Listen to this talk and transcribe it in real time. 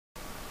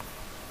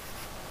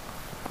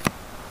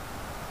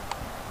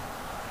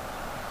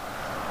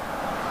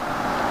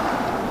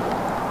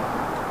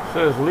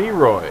says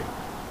Leroy.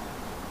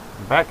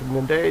 Back in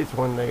the days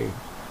when they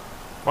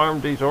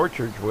farmed these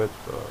orchards with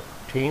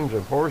teams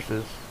of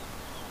horses,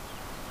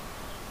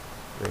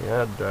 they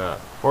had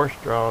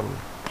horse-drawn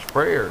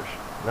sprayers.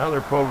 Now they're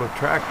pulled with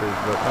tractors,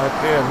 but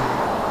back then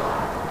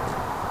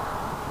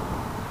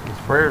the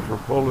sprayers were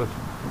pulled with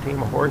a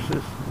team of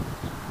horses.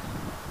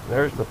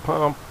 There's the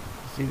pump.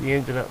 You see the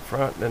engine up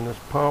front, and then this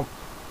pump,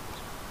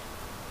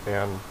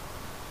 and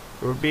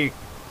there would be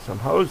some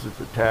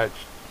hoses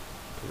attached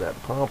to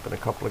that pump, and a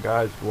couple of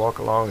guys would walk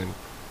along and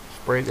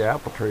spray the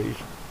apple trees,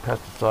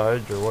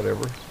 pesticides or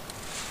whatever.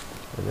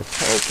 And the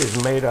tank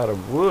is made out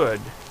of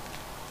wood,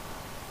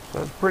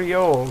 so it's pretty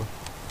old.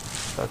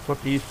 That's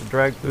what they used to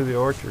drag through the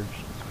orchards,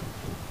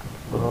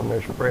 put on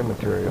their spray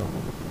material.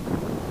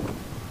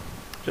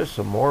 Just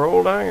some more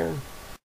old iron.